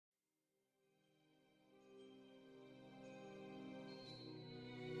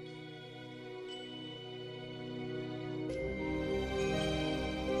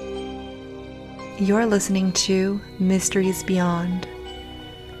You're listening to Mysteries Beyond.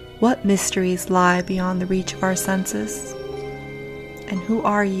 What mysteries lie beyond the reach of our senses? And who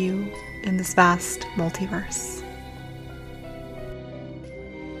are you in this vast multiverse?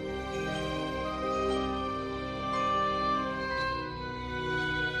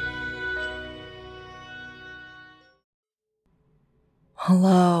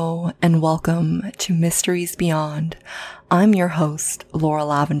 Hello and welcome to Mysteries Beyond. I'm your host, Laura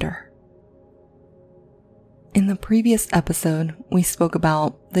Lavender. In the previous episode, we spoke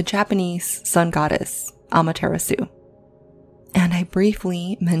about the Japanese sun goddess, Amaterasu. And I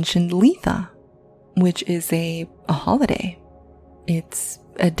briefly mentioned Litha, which is a holiday. It's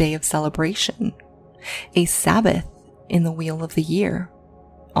a day of celebration, a Sabbath in the wheel of the year,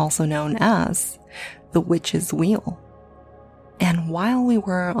 also known as the witch's wheel. And while we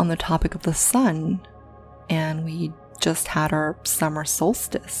were on the topic of the sun, and we just had our summer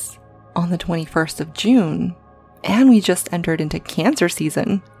solstice on the 21st of June, and we just entered into Cancer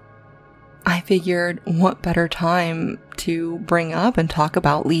season, I figured what better time to bring up and talk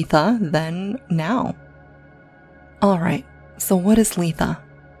about Litha than now. Alright, so what is Litha?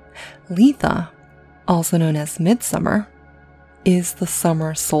 Litha, also known as Midsummer, is the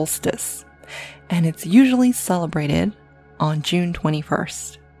summer solstice, and it's usually celebrated on June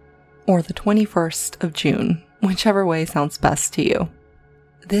 21st, or the 21st of June, whichever way sounds best to you.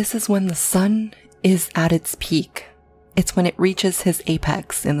 This is when the sun is at its peak. It's when it reaches his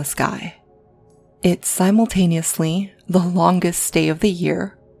apex in the sky. It's simultaneously the longest day of the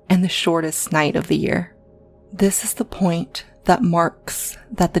year and the shortest night of the year. This is the point that marks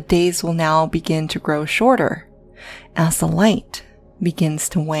that the days will now begin to grow shorter as the light begins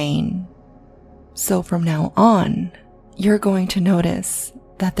to wane. So from now on, you're going to notice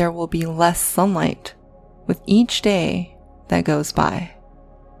that there will be less sunlight with each day that goes by.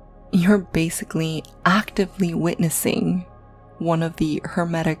 You're basically actively witnessing one of the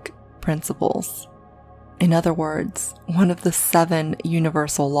Hermetic principles. In other words, one of the 7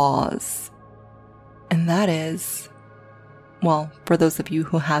 universal laws. And that is, well, for those of you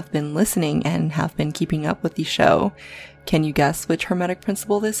who have been listening and have been keeping up with the show, can you guess which Hermetic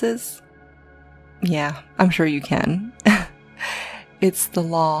principle this is? Yeah, I'm sure you can. It's the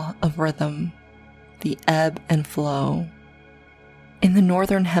law of rhythm, the ebb and flow. In the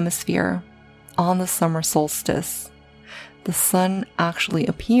northern hemisphere, on the summer solstice, the sun actually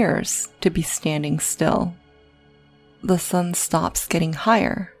appears to be standing still. The sun stops getting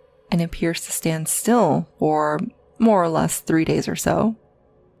higher and appears to stand still for more or less 3 days or so,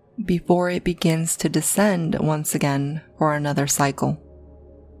 before it begins to descend once again for another cycle.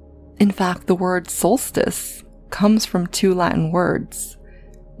 In fact, the word solstice comes from 2 Latin words,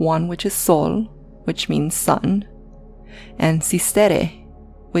 one which is sol, which means sun, and sistere,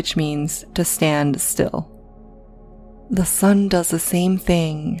 which means to stand still. The sun does the same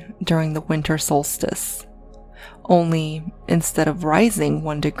thing during the winter solstice, only instead of rising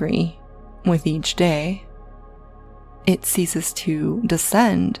 1 degree with each day, it ceases to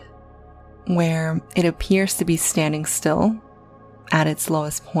descend, where it appears to be standing still at its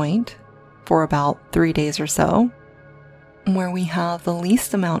lowest point for about 3 days or so, where we have the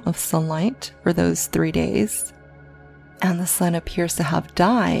least amount of sunlight for those 3 days, and the sun appears to have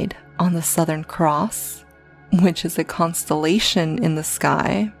died on the Southern Cross, which is a constellation in the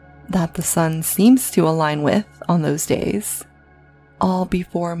sky that the sun seems to align with on those days, all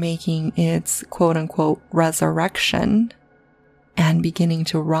before making its quote-unquote resurrection and beginning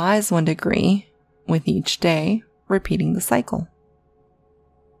to rise 1 degree with each day, repeating the cycle.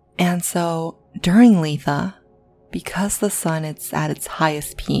 And so, during Litha, because the sun is at its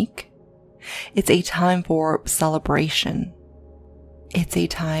highest peak, it's a time for celebration. It's a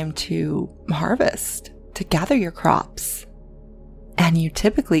time to harvest, to gather your crops. And you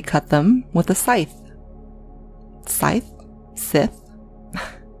typically cut them with a scythe. Scythe? Scythe?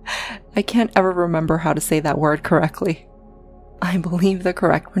 I can't ever remember how to say that word correctly. I believe the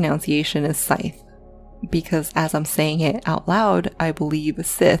correct pronunciation is scythe, because as I'm saying it out loud, I believe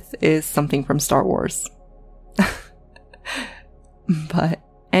Sith is something from Star Wars. But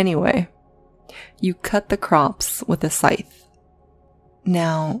anyway, you cut the crops with a scythe.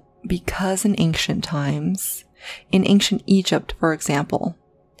 Now, because in ancient times, in ancient Egypt, for example,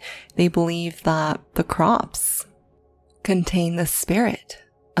 they believed that the crops contain the spirit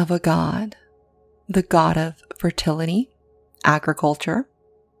of a god, the god of fertility, agriculture,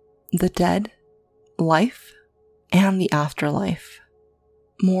 the dead, life, and the afterlife,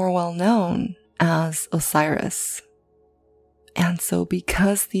 more well known as Osiris. And so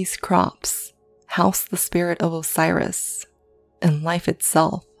because these crops house the spirit of Osiris and life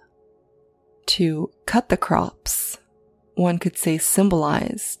itself, To cut the crops, one could say,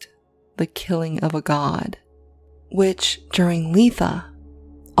 symbolized the killing of a god, which during Litha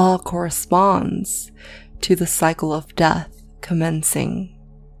all corresponds to the cycle of death commencing.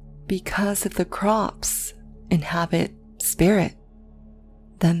 Because if the crops inhabit spirit,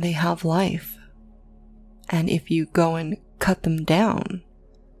 then they have life. And if you go and cut them down,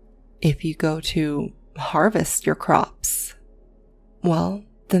 if you go to harvest your crops, well,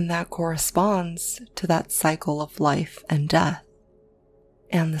 then that corresponds to that cycle of life and death.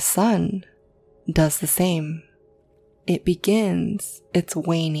 And the sun does the same. It begins its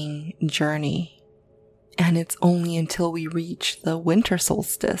waning journey, and it's only until we reach the winter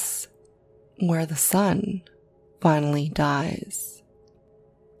solstice where the sun finally dies.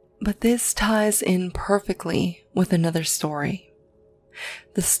 But this ties in perfectly with another story.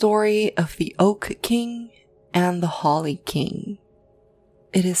 The story of the Oak King and the Holly King.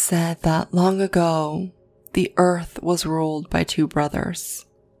 It is said that long ago, the earth was ruled by two brothers,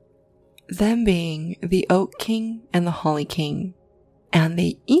 them being the Oak King and the Holly King, and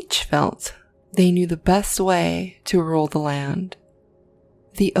they each felt they knew the best way to rule the land.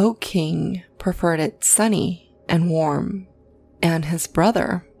 The Oak King preferred it sunny and warm, and his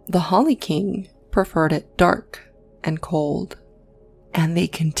brother, the Holly King, preferred it dark and cold. And they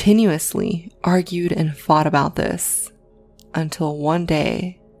continuously argued and fought about this, until one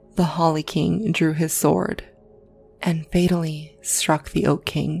day the Holly King drew his sword and fatally struck the Oak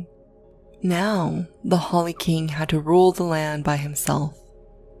King. Now the Holly King had to rule the land by himself.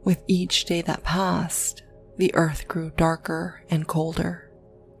 With each day that passed, the earth grew darker and colder.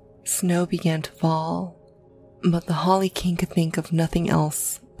 Snow began to fall, but the Holly King could think of nothing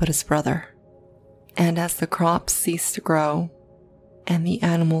else but his brother. And as the crops ceased to grow, and the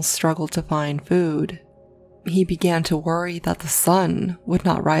animals struggled to find food, he began to worry that the sun would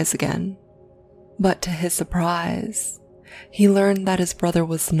not rise again. But to his surprise, he learned that his brother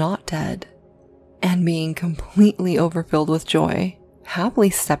was not dead, and being completely overfilled with joy, happily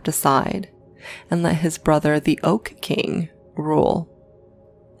stepped aside and let his brother, the Oak King, rule.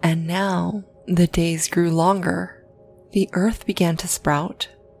 And now the days grew longer, the earth began to sprout,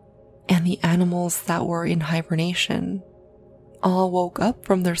 and the animals that were in hibernation all woke up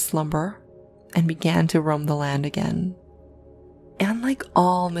from their slumber and began to roam the land again. And like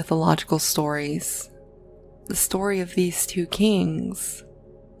all mythological stories, the story of these two kings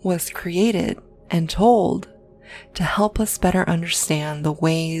was created and told to help us better understand the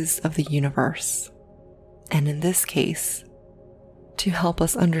ways of the universe. And in this case, to help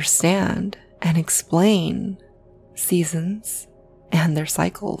us understand and explain seasons and their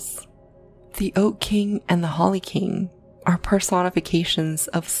cycles. The Oak King and the Holly King are personifications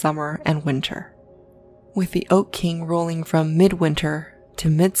of summer and winter, with the Oak King ruling from midwinter to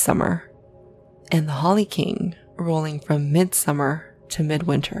midsummer, and the Holly King ruling from midsummer to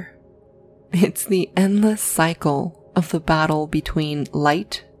midwinter. It's the endless cycle of the battle between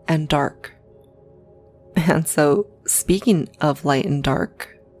light and dark. And so, speaking of light and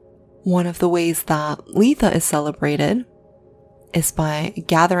dark, one of the ways that Litha is celebrated is by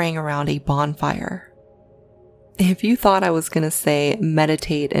gathering around a bonfire. If you thought I was going to say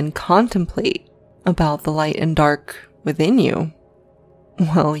meditate and contemplate about the light and dark within you,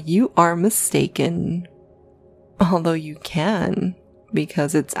 well, you are mistaken. Although you can,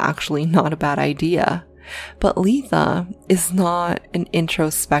 because it's actually not a bad idea. But Litha is not an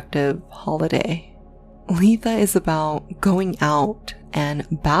introspective holiday. Litha is about going out and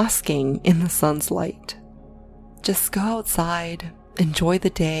basking in the sun's light. Just go outside, enjoy the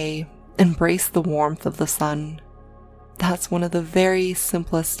day, embrace the warmth of the sun. That's one of the very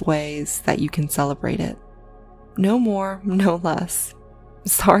simplest ways that you can celebrate it. No more, no less.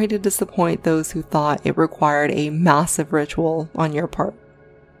 Sorry to disappoint those who thought it required a massive ritual on your part.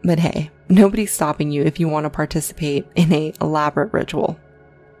 But hey, nobody's stopping you if you want to participate in an elaborate ritual.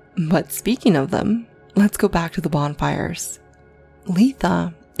 But speaking of them, let's go back to the bonfires.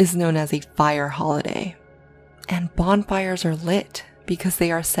 Litha is known as a fire holiday, and bonfires are lit because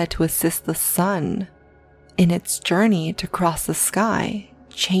they are said to assist the sun in its journey to cross the sky,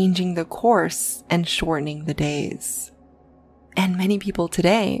 changing the course and shortening the days. And many people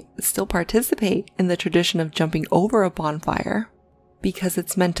today still participate in the tradition of jumping over a bonfire because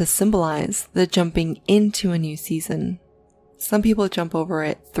it's meant to symbolize the jumping into a new season. Some people jump over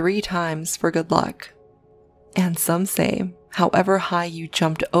it 3 times for good luck. And some say, however high you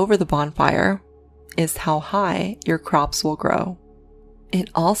jumped over the bonfire is how high your crops will grow. It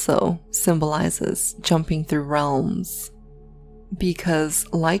also symbolizes jumping through realms. Because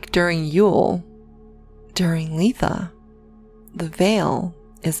like during Yule, during Litha, the veil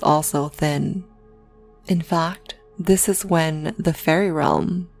is also thin. In fact, this is when the fairy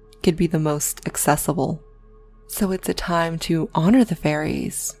realm could be the most accessible. So it's a time to honor the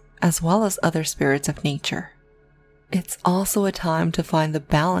fairies as well as other spirits of nature. It's also a time to find the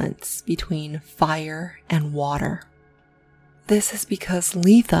balance between fire and water. This is because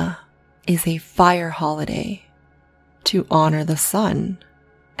Litha is a fire holiday to honor the sun,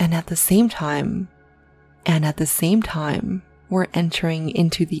 and at the same time, we're entering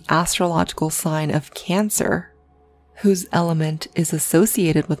into the astrological sign of Cancer, whose element is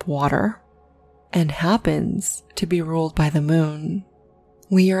associated with water and happens to be ruled by the moon.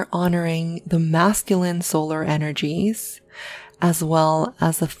 We are honoring the masculine solar energies as well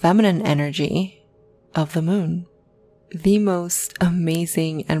as the feminine energy of the moon. The most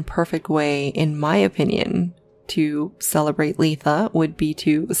amazing and perfect way, in my opinion, to celebrate Litha would be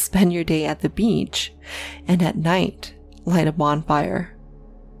to spend your day at the beach and at night light a bonfire.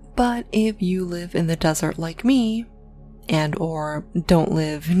 But if you live in the desert like me, and or don't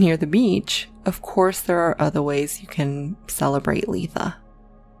live near the beach, of course there are other ways you can celebrate Litha.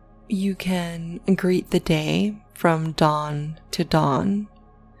 You can greet the day from dawn to dawn.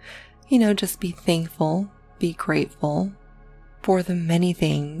 Just be thankful, be grateful for the many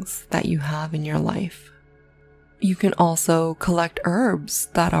things that you have in your life. You can also collect herbs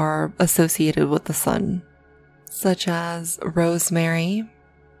that are associated with the sun, such as rosemary,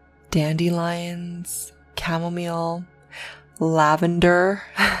 dandelions, chamomile, lavender,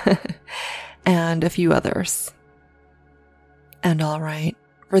 and a few others. And alright,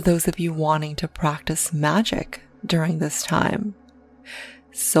 for those of you wanting to practice magic during this time,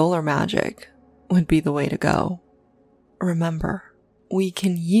 solar magic would be the way to go. Remember, we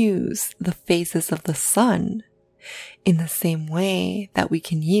can use the phases of the sun in the same way that we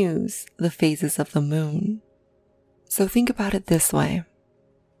can use the phases of the moon. So think about it this way.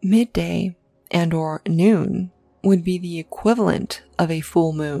 Midday and or noon would be the equivalent of a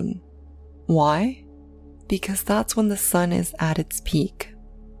full moon. Why? Because that's when the sun is at its peak.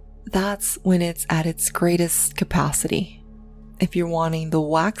 That's when it's at its greatest capacity. If you're wanting the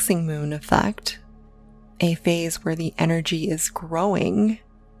waxing moon effect, a phase where the energy is growing,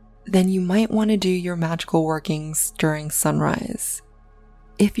 then you might want to do your magical workings during sunrise.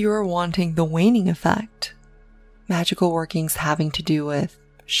 If you are wanting the waning effect, magical workings having to do with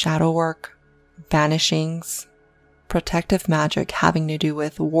shadow work, vanishings, protective magic having to do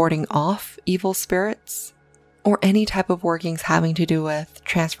with warding off evil spirits, or any type of workings having to do with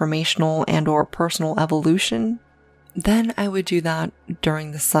transformational and or personal evolution, then I would do that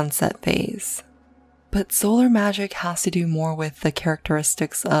during the sunset phase. But solar magic has to do more with the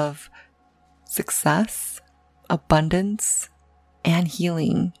characteristics of success, abundance, and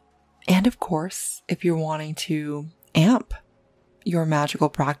healing. And of course, if you're wanting to amp your magical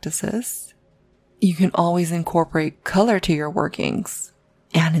practices, you can always incorporate color to your workings.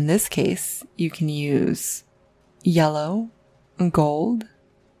 And in this case, you can use yellow, gold,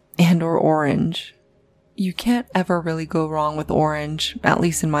 and or orange. You can't ever really go wrong with orange, at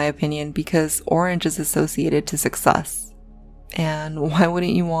least in my opinion, because orange is associated to success. And why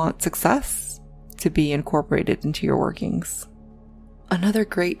wouldn't you want success to be incorporated into your workings? Another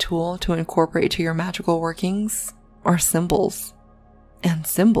great tool to incorporate to your magical workings are symbols. And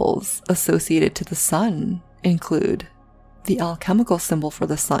symbols associated to the sun include the alchemical symbol for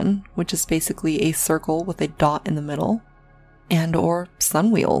the sun, which is basically a circle with a dot in the middle, and or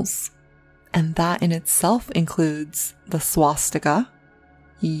sun wheels. And that in itself includes the swastika.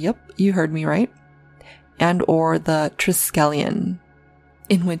 Yep, you heard me right. And or the triskelion,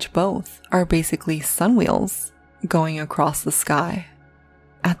 in which both are basically sun wheels going across the sky.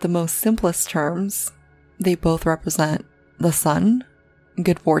 At the most simplest terms, they both represent the sun,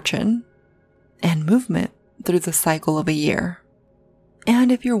 good fortune, and movement through the cycle of a year.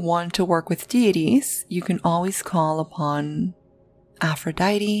 And if you're one to work with deities, you can always call upon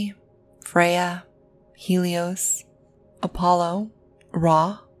Aphrodite, Freya, Helios, Apollo,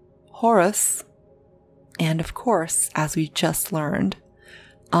 Ra, Horus, and of course, as we just learned,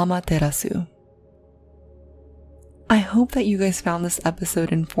 Amaterasu. I hope that you guys found this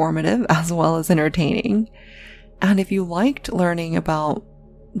episode informative as well as entertaining. And if you liked learning about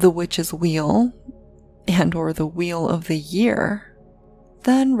the witch's wheel and or the wheel of the year,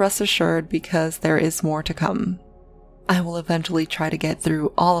 then rest assured because there is more to come. I will eventually try to get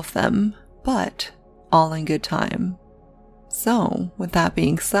through all of them, but all in good time. So, with that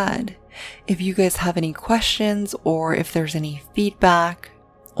being said, if you guys have any questions or if there's any feedback,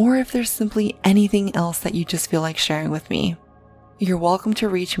 or if there's simply anything else that you just feel like sharing with me, you're welcome to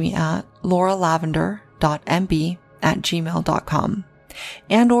reach me at lauralavender.mb@gmail.com.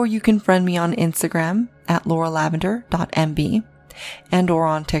 And or you can friend me on Instagram at lauralavender.mb and or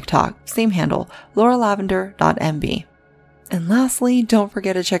on TikTok, same handle, lauralavender.mb. And lastly, don't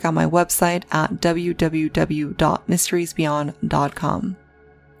forget to check out my website at www.mysteriesbeyond.com.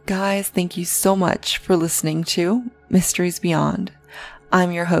 Guys, thank you so much for listening to Mysteries Beyond.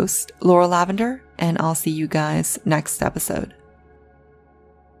 I'm your host, Laura Lavender, and I'll see you guys next episode.